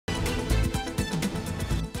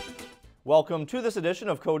Welcome to this edition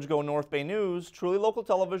of Cogeco North Bay News, truly local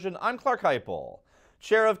television. I'm Clarke Heipel.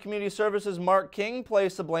 Chair of Community Services Mark King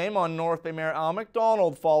placed the blame on North Bay Mayor Al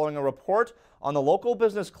McDonald following a report on the local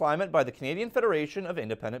business climate by the Canadian Federation of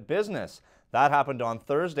Independent Business. That happened on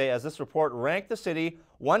Thursday as this report ranked the city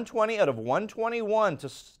 120 out of 121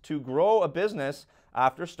 to grow a business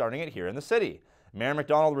after starting it here in the city. Mayor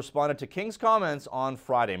McDonald responded to King's comments on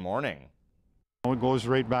Friday morning. It goes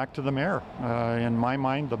right back to the mayor. In my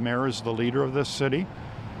mind, the mayor is the leader of this city.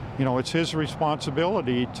 You know, it's his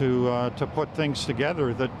responsibility to put things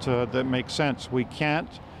together that make sense. We can't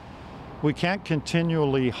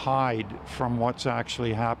continually hide from what's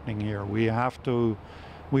actually happening here. We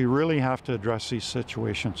really have to address these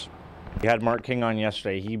situations. You had Mark King on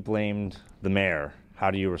yesterday. He blamed the mayor. How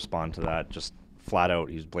do you respond to that? Just flat out,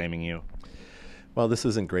 he's blaming you. Well, this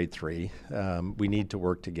isn't grade 3. We need to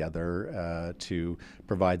work together to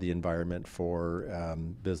provide the environment for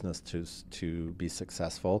business to be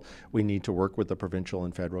successful. We need to work with the provincial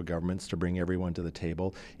and federal governments to bring everyone to the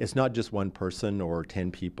table. It's not just one person or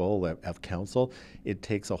 10 people of council. It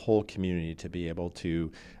takes a whole community to be able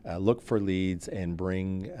to look for leads and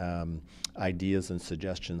bring ideas and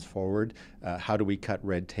suggestions forward. How do we cut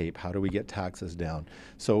red tape? How do we get taxes down?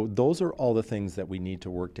 So those are all the things that we need to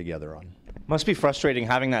work together on. Must be frustrating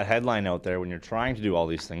having that headline out there when you're trying to do all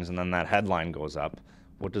these things and then that headline goes up.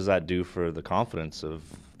 What does that do for the confidence of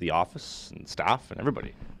the office and staff and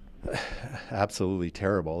everybody? Absolutely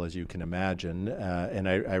terrible, as you can imagine. And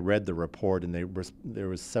I read the report, and there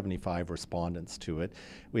was 75 respondents to it.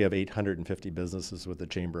 We have 850 businesses with the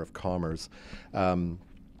Chamber of Commerce.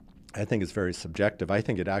 I think it's very subjective. I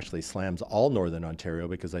think it actually slams all Northern Ontario,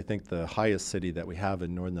 because I think the highest city that we have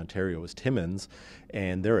in Northern Ontario is Timmins,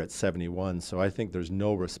 and they're at 71. So I think there's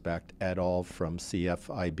no respect at all from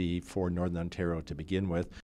CFIB for Northern Ontario to begin with.